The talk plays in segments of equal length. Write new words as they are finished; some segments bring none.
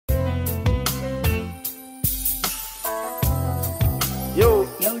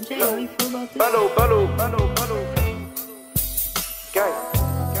Jay, how you feel about this? Baloo. Gang.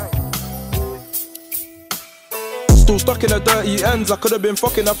 Still stuck in the dirty ends, I could've been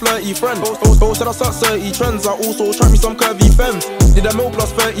fucking a flirty friend. Bro said I start 30 trends, I also try me some curvy fems. Did a mil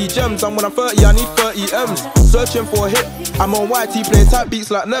plus 30 jems, and when I'm 30 I need 30 M's. Searching for a hit, I'm on YT playing type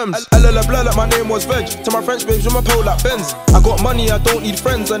beats like nemzzz. Allez, bleu like my name was veg, to my French babes with my mappelle like Benz. I got money, I don't need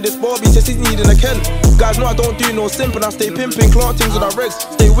friends, and this Barbie says he's needing a Ken. Guys know I don't do no simping, I stay pimping, Clart tings with the regs.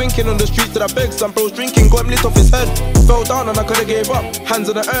 Stay winking on the streets to the begs, some bros drinking, got him lit off his head. Fell down and I could've gave up, hands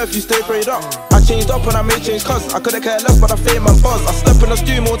on the earth, you stay prayed up. I changed up and I made change cuz I could've cared less about the fame and buzz. I step in the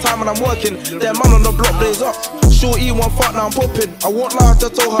stew more time and I'm working, their man on the block blaze up. Shorty one fuck now I'm popping, I won't lie to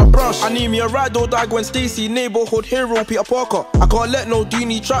tell her brush. I need me a ride or die Gwen Stacy, neighborhood hero Peter Parker. I can't let no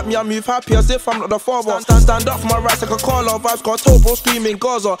Dooney trap me, I move happy as if I'm not the father. Stand up for my rights like a Carla, vibes cartel bro screaming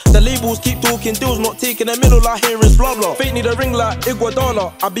Gaza. The labels keep talking deals, not taking the middle like here is blah blah. Fate need a ring like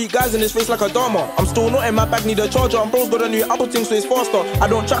Iguodala, I beat guys in his face like a Dharma. I'm still not in my bag, need a charger, and bro's got a new Apple thing so it's faster. I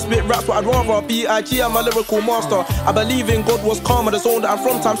don't trap spit raps but I'd rather B.I.G. I'm a lyrical master. I believe in God was calmer, the zone that I'm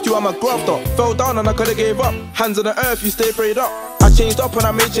from times two I'm a grafter. Fell down and I could've gave up, hands on the earth you stay prayed up. I changed up and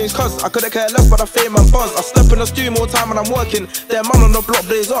I made change cuz I could've cared less about the fame and buzz. I step in the stew more time and I'm working, their man on the block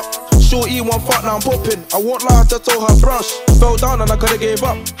blaze up. Shorty one fuck now I'm popping, I won't lie to tell her brush. Fell down and I could've gave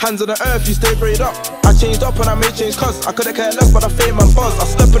up, hands on the earth you stay prayed up. I changed up and I made change cuz I could've cared less about the fame and buzz. I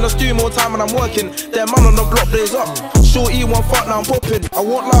step in the stew more time and I'm working, their man on the block blaze up. Shorty one fuck now I'm popping, I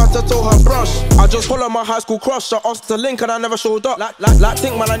won't lie to tell her brush. I just follow my high school crush, I asked to link and I never showed up. Like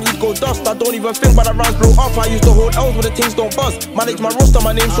think man I need gold dust, I don't even think but the rounds blow up. I used to hold L's when the things don't buzz. Manage my roster,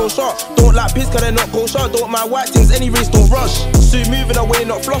 my name so sharp. Don't like piss cause they not go sharp. Don't mind white things, any race don't rush. Soon moving away,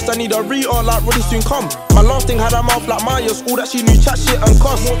 not floss. I need a re-or like really soon come. My last thing had a mouth like Maya's. All that she knew chat shit and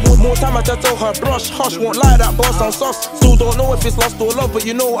cuss. More time I just tell her brush. Hush, won't lie, that boss sound sus. Still don't know if it's lust or love, but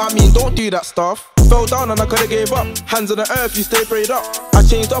you know what I mean, don't do that stuff. Fell down and I could've gave up, hands on the earth you stay prayed up. I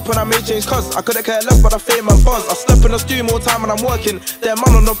changed up and I made change cuz I could've cared less about the fame and buzz. I step in the stew more time and I'm working, their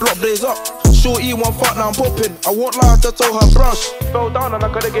man on the block blaze up. Shorty one fuck now I'm popping, I won't lie to tell her brush. Fell down and I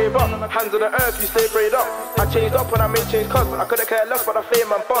could've gave up, hands on the earth you stay prayed up. I changed up and I made change cuz I could've cared less about the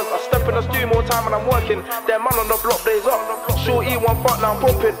fame and buzz. I step in the stew more time and I'm working, their man on the block blaze up. Shorty one fuck now I'm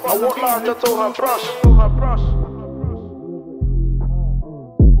popping, I won't lie to tell her brush.